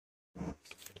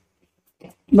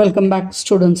Welcome back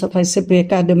students of ICP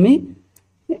academy.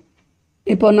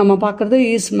 இப்போ நம்ம பார்க்குறது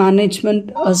is management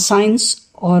a science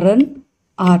or an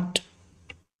art.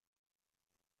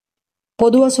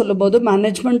 பொதுவாக சொல்லும்போது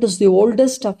management is the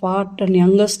oldest of art and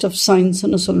youngest of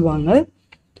சயின்ஸ்னு சொல்லுவாங்க.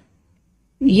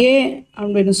 ஏன்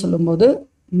அப்படின்னு சொல்லும்போது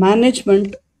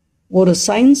மேனேஜ்மெண்ட் ஒரு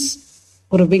சயின்ஸ்,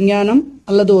 ஒரு விஞ்ஞானம்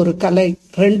அல்லது ஒரு கலை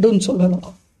ரெண்டும் சொல்லலாம்.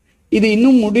 இது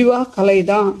இன்னும் முடிவாக கலை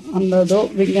தான் அல்லதோ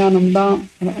விஞ்ஞானம் தான்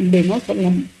அப்படின்னு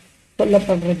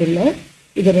சொல்லப்படுறதில்லை.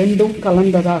 இது ரெண்டும்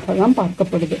கலந்ததாக தான்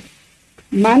பார்க்கப்படுது.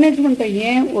 மேனேஜ்மெண்ட்டை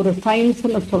ஏன் ஒரு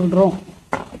சயின்ஸ்னு சொல்கிறோம்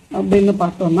அப்படின்னு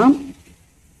பார்த்தோம்னா,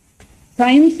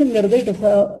 சயின்ஸுங்கிறது it is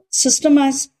a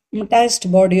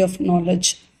சிஸ்டமேட்டிஸ்ட் body of knowledge.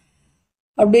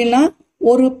 அப்படின்னா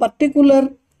ஒரு பர்டிகுலர்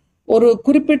ஒரு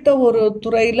குறிப்பிட்ட ஒரு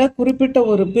துறையில் குறிப்பிட்ட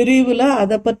ஒரு பிரிவில்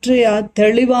அதை பற்றிய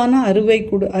தெளிவான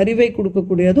அறிவை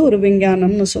கொடுக்கக்கூடியது ஒரு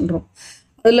விஞ்ஞானம்னு சொல்கிறோம்.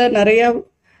 அதில் நிறையா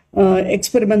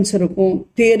எக்ஸ்பெரிமெண்ட்ஸ் இருக்கும்,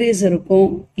 தியரிஸ் இருக்கும்,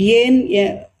 ஏன்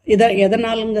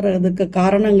எதனாலுங்கிறதுக்கு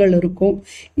காரணங்கள் இருக்கும்.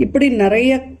 இப்படி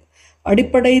நிறைய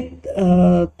அடிப்படை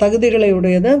தகுதிகளை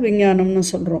உடையதை விஞ்ஞானம்னு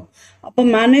சொல்கிறோம். அப்போ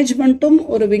மேனேஜ்மெண்ட்டும்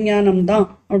ஒரு விஞ்ஞானம் தான்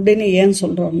அப்படின்னு ஏன்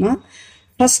சொல்கிறோம்னா,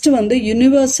 first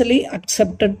universally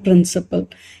accepted principal.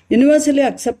 Universally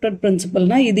accepted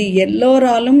பிரின்சிபல்னா இது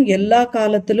எல்லோராலும் எல்லா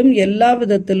காலத்திலும் எல்லா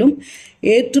விதத்திலும்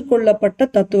ஏற்றுக்கொள்ளப்பட்ட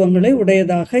தத்துவங்களை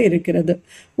உடையதாக இருக்கிறது.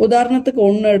 உதாரணத்துக்கு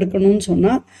ஒன்று எடுக்கணும்னு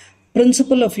சொன்னால்,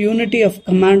 பிரின்சிபல் ஆஃப் யூனிட்டி ஆஃப்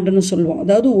கமாண்ட்னு சொல்லுவோம்.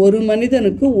 அதாவது ஒரு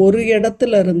மனிதனுக்கு ஒரு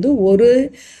இடத்துல இருந்து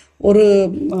ஒரு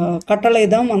கட்டளை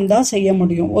தான் வந்தால் செய்ய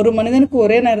முடியும். ஒரு மனிதனுக்கு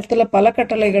ஒரே நேரத்தில் பல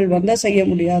கட்டளைகள் வந்தால் செய்ய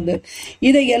முடியாது.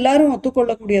 இதை எல்லாரும்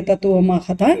ஒத்துக்கொள்ளக்கூடிய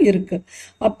தத்துவமாக தான் இருக்குது.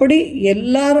 அப்படி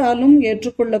எல்லாராலும்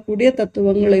ஏற்றுக்கொள்ளக்கூடிய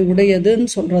தத்துவங்களை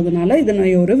உடையதுன்னு சொல்கிறதுனால இதனை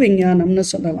ஒரு விஞ்ஞானம்னு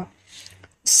சொல்லலாம்.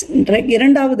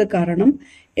 இரண்டாவது காரணம்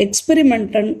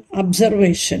எக்ஸ்பெரிமெண்ட் அண்ட்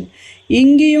அப்சர்வேஷன்.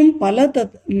 இங்கேயும் பல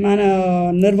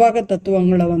நிர்வாக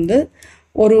தத்துவங்களை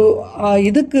ஒரு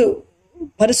இதுக்கு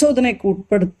பரிசோதனைக்கு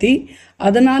உட்படுத்தி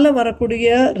அதனால் வரக்கூடிய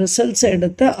ரிசல்ட்ஸை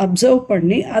எடுத்து அப்சர்வ்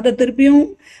பண்ணி அதை திருப்பியும்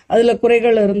அதில்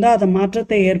குறைகள் இருந்தால் அதை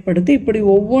மாற்றத்தை ஏற்படுத்தி இப்படி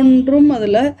ஒவ்வொன்றும்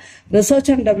அதில்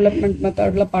ரிசர்ச் அண்ட் டெவலப்மெண்ட்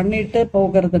மெத்தடில் பண்ணிட்டு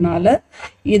போகிறதுனால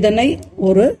இதனை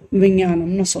ஒரு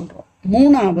விஞ்ஞானம்னு சொல்கிறோம்.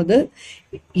 மூணாவது,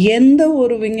 எந்த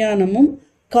ஒரு விஞ்ஞானமும்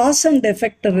காஸ் அண்ட்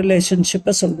எஃபெக்ட்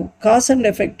ரிலேஷன்ஷிப்பை சொல்லுவோம். காஸ் அண்ட்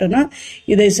எஃபெக்ட்னா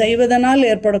இதை செய்வதனால்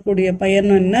ஏற்படக்கூடிய பயன்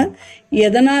என்ன,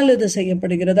 எதனால் இது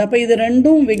செய்யப்படுகிறது. அப்போ இது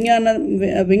ரெண்டும்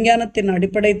விஞ்ஞானத்தின்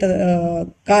அடிப்படை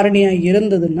காரணியாக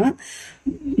இருந்ததுன்னா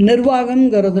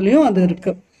நிர்வாகம்ங்கிறதுலையும் அது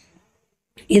இருக்கு.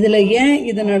 இதில் ஏன்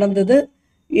இது நடந்தது,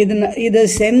 இது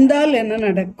செஞ்சால் என்ன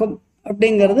நடக்கும்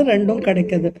அப்படிங்கிறது ரெண்டும்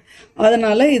கிடைக்குது.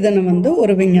 அதனால இதனை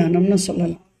ஒரு விஞ்ஞானம்னு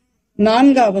சொல்லலாம்.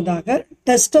 நான்காவதாக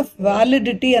test of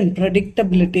validity and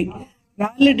predictability.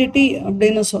 Validity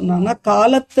அப்படின்னு சொன்னான்னா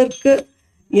காலத்திற்கு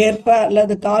ஏற்ப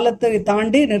அல்லது காலத்தை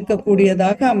தாண்டி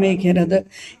நிற்கக்கூடியதாக அமைகிறது.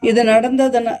 இது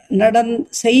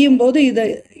செய்யும்போது இதை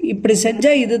இப்படி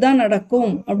செஞ்சால் இதுதான்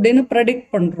நடக்கும் அப்படின்னு ப்ரெடிக்ட்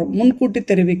பண்ணுறோம், முன்கூட்டி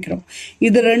தெரிவிக்கிறோம்.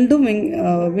 இது ரெண்டும்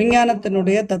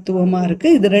விஞ்ஞானத்தினுடைய தத்துவமாக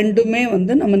இருக்குது. இது ரெண்டுமே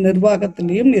நம்ம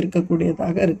நிர்வாகத்திலையும்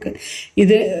இருக்கக்கூடியதாக இருக்குது.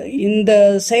 இந்த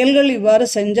செயல்கள் இவ்வாறு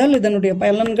செஞ்சால் இதனுடைய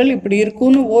பலன்கள் இப்படி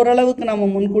இருக்கும்னு ஓரளவுக்கு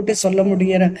நம்ம முன்கூட்டி சொல்ல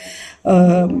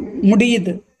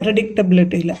முடியுது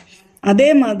ப்ரெடிக்டபிலிட்டியில்.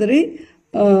 அதே மாதிரி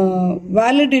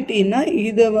வேலிடிட்டின்னா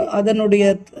இது அதனுடைய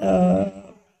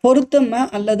பொருத்தமை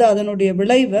அல்லது அதனுடைய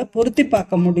விளைவை பொருத்தி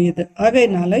பார்க்க முடியுது.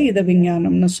 ஆகையினால இதை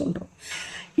விஞ்ஞானம்னு சொல்கிறோம்.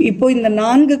 இப்போ இந்த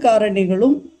 4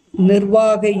 காரணிகளும்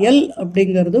நிர்வாகியல்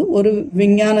அப்படிங்கிறது ஒரு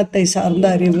விஞ்ஞானத்தை சார்ந்த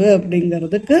அறிவு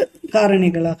அப்படிங்கிறதுக்கு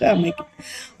காரணிகளாக அமைக்கும்.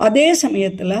 அதே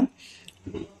சமயத்தில்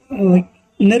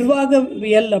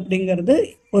நிர்வாகவியல் அப்படிங்கிறது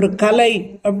ஒரு கலை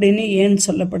அப்படின்னு ஏன்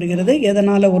சொல்லப்படுகிறது,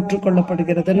 எதனால்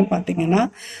ஒற்றுக்கொள்ளப்படுகிறதுன்னு பார்த்தீங்கன்னா,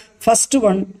 first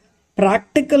one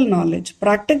practical knowledge.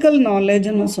 Practical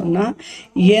நாலேஜ்னு சொன்னால்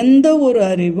எந்த ஒரு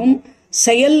அறிவும்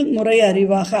செயல்முறை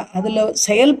அறிவாக அதில்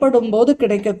செயல்படும் போது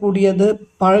கிடைக்கக்கூடியது,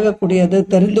 பழகக்கூடியது,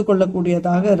 தெரிந்து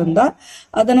கொள்ளக்கூடியதாக இருந்தால்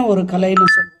அதனை ஒரு கலைன்னு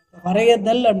சொல்லுவோம்.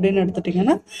 வரையதல் அப்படின்னு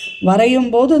எடுத்துட்டிங்கன்னா வரையும்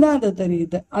போது தான் அது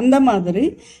தெரியுது. அந்த மாதிரி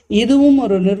இதுவும்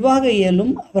ஒரு நிர்வாக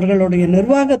இயலும். அவர்களுடைய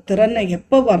நிர்வாக திறனை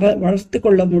எப்போ வளர்த்து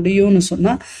கொள்ள முடியும்னு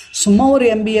சொன்னால், சும்மா ஒரு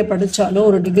MBA படித்தாலோ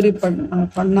ஒரு டிகிரி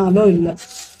பண்ணாலோ இல்லை,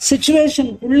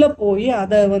 சிச்சுவேஷனுக்குள்ளே போய்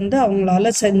அதை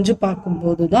அவங்களால செஞ்சு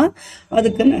பார்க்கும்போது தான்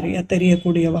அதுக்கு நிறைய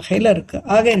தெரியக்கூடிய வகையில் இருக்குது.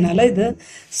 ஆகையினால இது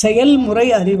செயல்முறை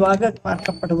அறிவாக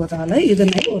பார்க்கப்படுவதால்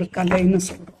இதனை ஒரு கலைன்னு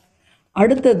சொல்கிறோம்.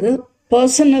 அடுத்தது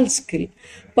பர்சனல் ஸ்கில்.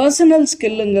 பர்சனல்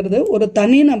ஸ்கில்லுங்கிறது ஒரு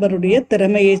தனிநபருடைய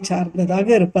திறமையை சார்ந்ததாக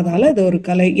இருப்பதால் இது ஒரு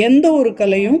கலை. எந்த ஒரு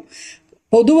கலையும்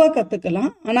பொதுவாக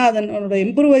கற்றுக்கலாம். ஆனால் அதனோட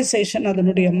இம்ப்ரூவைசேஷன்,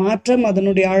 அதனுடைய மாற்றம்,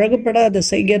 அதனுடைய அழகுப்பட அதை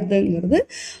செய்கிறதுங்கிறது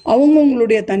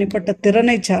அவங்கவுங்களுடைய தனிப்பட்ட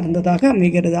திறனை சார்ந்ததாக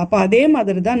அமைகிறது. அப்போ அதே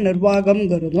மாதிரி தான்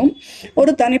நிர்வாகம்ங்கிறதும்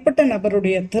ஒரு தனிப்பட்ட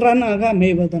நபருடைய திறனாக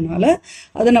அமைவதனால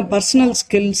அதை நான் பர்சனல்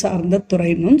ஸ்கில் சார்ந்த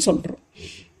துறைன்னு சொல்கிறோம்.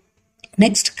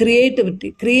 நெக்ஸ்ட்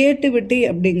கிரியேட்டிவிட்டி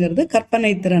அப்படிங்கிறது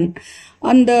கற்பனை திறன்.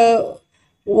 அந்த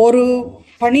ஒரு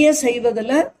பணியை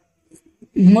செய்வதில்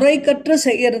முறை கற்று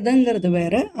செய்கிறதுங்கிறது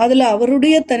வேற, அதில்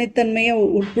அவருடைய தனித்தன்மையை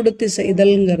உட்படுத்தி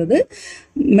செய்தல்ங்கிறது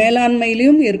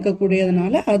மேலாண்மையிலையும்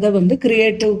இருக்கக்கூடியதுனால அதை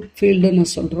கிரியேட்டிவ் ஃபீல்டுன்னு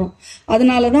சொல்கிறோம்.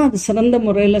 அதனால தான் அது சிறந்த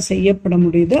முறையில் செய்யப்பட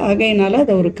முடியுது. ஆகையினால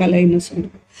அதை ஒரு கலைன்னு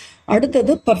சொல்கிறோம்.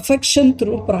 அடுத்தது பர்ஃபெக்ஷன்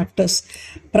த்ரூ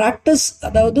ப்ராக்டிஸ்.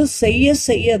 அதாவது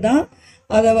செய்ய தான்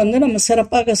அதை நம்ம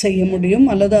சிறப்பாக செய்ய முடியும்,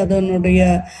 அல்லது அதனுடைய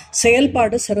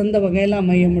செயல்பாடு சிறந்த வகையில்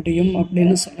அமைய முடியும்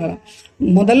அப்படின்னு சொல்லலாம்.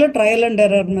 முதல்ல ட்ரையல் அண்ட்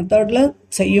எரர் மெத்தடில்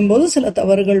செய்யும்போது சில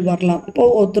தவறுகள் வரலாம்.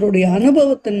 இப்போது ஒருத்தருடைய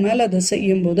அனுபவத்தின் மேலே அதை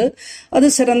செய்யும்போது அது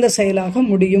சிறந்த செயலாக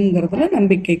முடியுங்கிறதுல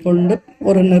நம்பிக்கை கொண்டு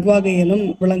ஒரு நிர்வாக இயலும்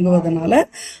விளங்குவதனால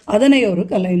அதனை ஒரு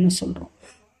கலைன்னு சொல்கிறோம்.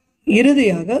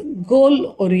 இறுதியாக கோல்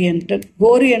ஓரியன்ட்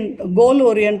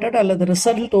அல்லது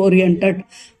ரிசல்ட் ஓரியன்ட்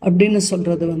அப்படின்னு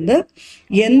சொல்றது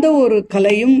எந்த ஒரு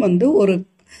கலையும் ஒரு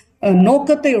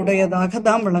நோக்கத்தை உடையதாக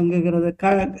தான் விளங்குகிறது.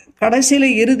 கடைசியில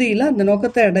இறுதியில் அந்த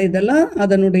நோக்கத்தை அடைதெல்லாம்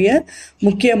அதனுடைய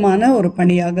முக்கியமான ஒரு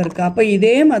பணியாக இருக்கு. அப்போ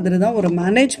இதே மாதிரி தான் ஒரு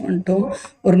மேனேஜ்மெண்ட்டும்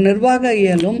ஒரு நிர்வாக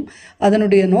இயலும்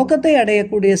அதனுடைய நோக்கத்தை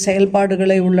அடையக்கூடிய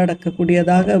செயல்பாடுகளை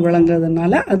உள்ளடக்கக்கூடியதாக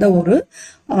விளங்குறதுனால அதை ஒரு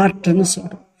ஆர்ட்னு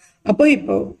சொல்றோம். அப்போ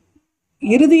இப்போ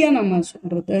இறுதியாக நம்ம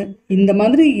சொல்றது இந்த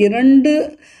மாதிரி இரண்டு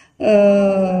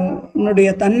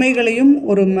தன்மைகளையும்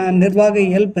ஒரு நிர்வாக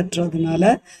இயல் பெற்றதுனால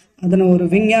அதனை ஒரு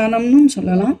விஞ்ஞானம்னு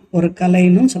சொல்லலாம், ஒரு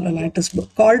கலைன்னு சொல்லலாம். It is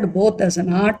called both as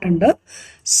an art and a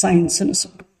science-னு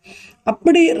சொல்றோம்.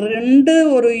 அப்படி ரெண்டு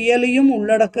ஒரு இயலையும்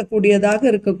உள்ளடக்கக்கூடியதாக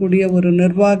இருக்கக்கூடிய ஒரு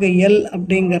நிர்வாக இயல்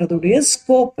அப்படிங்கிறதுடைய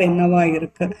ஸ்கோப் என்னவா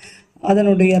இருக்கு,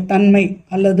 அதனுடைய தன்மை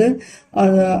அல்லது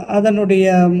அதனுடைய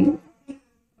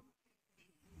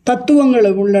தத்துவங்களை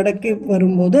உள்ளடக்கி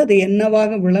வரும்போது அது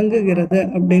என்னவாக விளங்குகிறது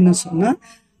அப்படின்னு சொன்னால்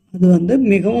அது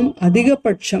மிகவும்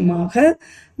அதிகபட்சமாக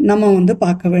நம்ம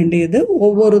பார்க்க வேண்டியது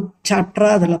ஒவ்வொரு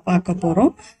சாப்டராக அதில் பார்க்க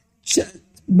போகிறோம்.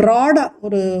 ப்ராடாக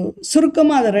ஒரு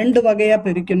சுருக்கமாக அதை ரெண்டு வகையாக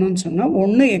பிரிக்கணும்னு சொன்னால்,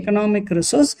 ஒன்று economic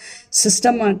resource,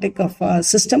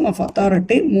 system of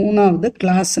authority, மூணாவது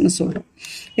கிளாஸ்ன்னு சொல்கிறோம்.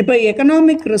 இப்போ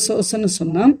எக்கனாமிக் ரிசோர்ஸ்ன்னு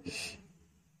சொன்னால்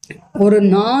ஒரு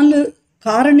 4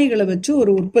 காரணிகளை வச்சு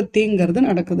ஒரு உற்பத்திங்கிறது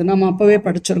நடக்குது. நம்ம அப்பவே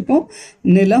படிச்சிருக்கோம்.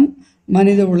 நிலம்,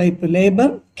 மனித உழைப்பு,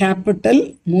 லேபர், கேபிட்டல்,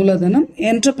 மூலதனம்,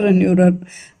 என்டர்பிரன்யூரல்,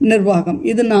 நிர்வாகம்.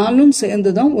 இது 4ம்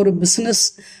சேர்ந்து தான் ஒரு பிஸ்னஸ்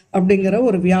அப்படிங்கிற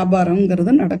ஒரு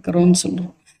வியாபாரங்கிறது நடக்கிறோம்னு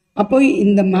சொல்கிறோம். அப்போ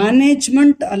இந்த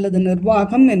மேனேஜ்மெண்ட் அல்லது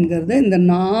நிர்வாகம் என்கிறது இந்த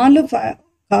 4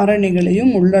 காரணிகளையும்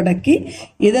உள்ளடக்கி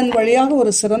இதன் வழியாக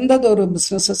ஒரு சிறந்ததொரு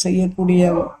பிஸ்னஸை செய்யக்கூடிய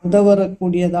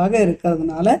உதவக்கூடியதாக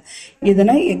இருக்கிறதுனால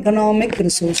இதனை எக்கனாமிக்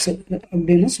ரிசோர்ஸ்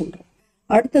அப்படின்னு சொல்கிறோம்.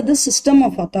 அடுத்தது system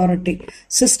of authority.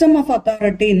 System of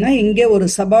அத்தாரிட்டின்னா இங்கே ஒரு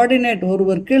சபார்டினேட்,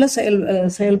 ஒருவர் கீழே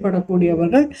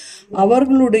செயல்படக்கூடியவர்கள்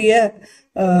அவர்களுடைய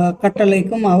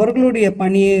கட்டளைக்கும் அவர்களுடைய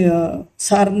பணியை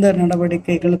சார்ந்த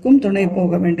நடவடிக்கைகளுக்கும் துணை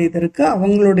போக வேண்டியது இருக்கு.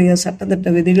 அவங்களுடைய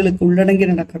சட்டத்திட்ட விதிகளுக்கு உள்ளடங்கி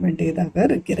நடக்க வேண்டியதாக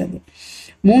இருக்கிறது.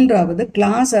 மூன்றாவது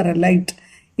கிளாஸ் ஆர் லைட்.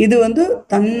 இது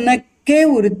தன்னைக்கே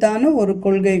உரித்தான ஒரு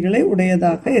கொள்கைகளை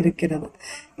உடையதாக இருக்கிறது.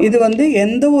 இது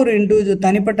எந்த ஒரு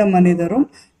தனிப்பட்ட மனிதரும்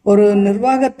ஒரு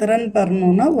நிர்வாக திறன்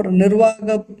பெறணும்னா ஒரு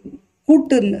நிர்வாக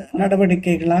கூட்டு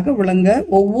நடவடிக்கைகளாக விளங்க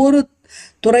ஒவ்வொரு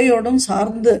துறையோடும்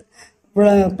சார்ந்து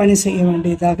பணி செய்ய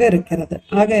வேண்டியதாக இருக்கிறது.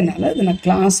 ஆகையினால இதை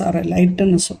கிளாஸ் ஆர்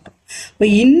லைட்டுன்னு சொல்றோம். இப்போ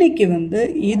இன்னைக்கு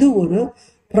இது ஒரு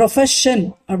ப்ரொஃபஷன்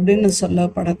அப்படின்னு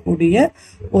சொல்லப்படக்கூடிய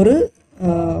ஒரு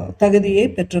தகுதியை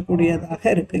பெற்றக்கூடியதாக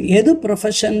இருக்கு. எது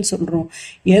ப்ரொஃபஷன் சொல்றோம்,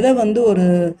 எதை ஒரு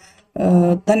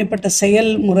தனிப்பட்ட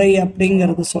செயல்முறை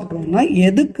அப்படிங்கிறது சொல்றோம்னா,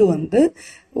 எதுக்கு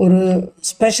ஒரு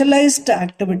ஸ்பெஷலைஸ்டு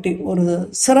ஆக்டிவிட்டி, ஒரு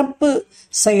சிறப்பு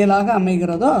செயலாக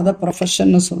அமைகிறதோ அதை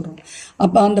ப்ரொஃபஷன்னு சொல்கிறோம்.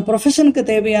 அப்போ அந்த ப்ரொஃபஷனுக்கு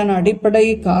தேவையான அடிப்படை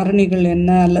காரணிகள்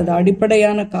என்ன அல்லது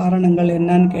அடிப்படையான காரணங்கள்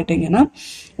என்னன்னு கேட்டிங்கன்னா,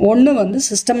 ஒன்று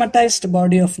சிஸ்டமடைஸ்டு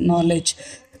பாடி ஆஃப் நாலேஜ்,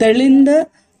 தெளிந்த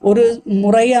ஒரு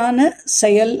முறையான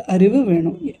செயல் அறிவு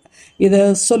வேணும். இதை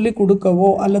சொல்லி கொடுக்கவோ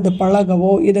அல்லது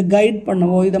பழகவோ, இதை கைட்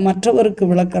பண்ணவோ, இதை மற்றவருக்கு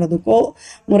விளக்கிறதுக்கோ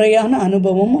முறையான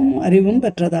அனுபவமும் அறிவும்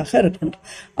பெற்றதாக இருக்கணும்.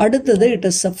 அடுத்தது it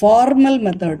is a formal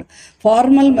method.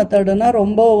 Formal மெத்தடுனா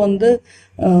ரொம்ப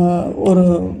ஒரு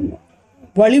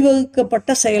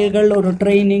வழிவகுக்கப்பட்ட செயல்கள், ஒரு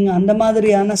ட்ரைனிங், அந்த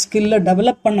மாதிரியான ஸ்கில்லை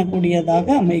டெவலப் பண்ணக்கூடியதாக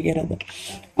அமைகிறது.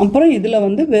 அப்புறம்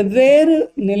இதில் வெவ்வேறு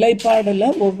நிலைப்பாடில்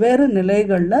வெவ்வேறு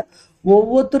நிலைகளில்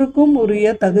ஒவ்வொருத்தருக்கும்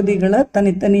உரிய தகுதிகளை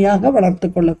தனித்தனியாக வளர்த்து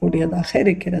கொள்ளக்கூடியதாக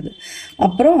இருக்கிறது.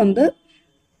 அப்புறம்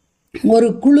ஒரு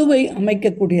குழுவை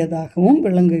அமைக்கக்கூடியதாகவும்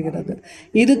விளங்குகிறது.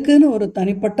 இதுக்குன்னு ஒரு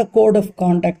தனிப்பட்ட கோட் ஆஃப்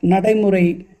கான்டாக்ட் நடைமுறை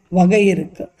வகை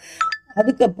இருக்கு.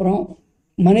 அதுக்கப்புறம்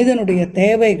மனிதனுடைய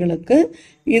தேவைகளுக்கு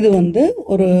இது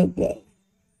ஒரு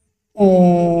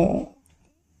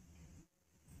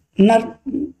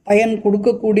பயன்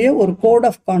கொடுக்கக்கூடிய ஒரு கோட்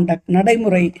ஆஃப் கான்டாக்ட்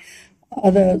நடைமுறை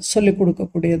அதை சொல்லிக்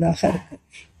கொடுக்கக்கூடியதாக இருக்கு.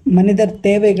 மனிதர்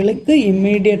தேவைகளுக்கு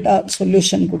இம்மீடியட்டா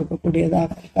சொல்யூஷன் கொடுக்கக்கூடியதாக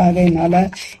இருக்கு. ஆகையினால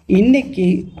இன்னைக்கு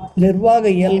நிர்வாக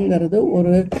இயல்ங்கிறது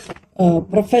ஒரு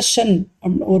ப்ரொஃபஷன்,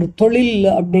 ஒரு தொழில்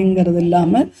அப்படிங்கிறது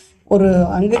இல்லாம ஒரு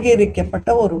அங்கீகரிக்கப்பட்ட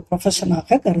ஒரு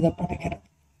ப்ரொஃபஷனாக கருதப்படுகிறது.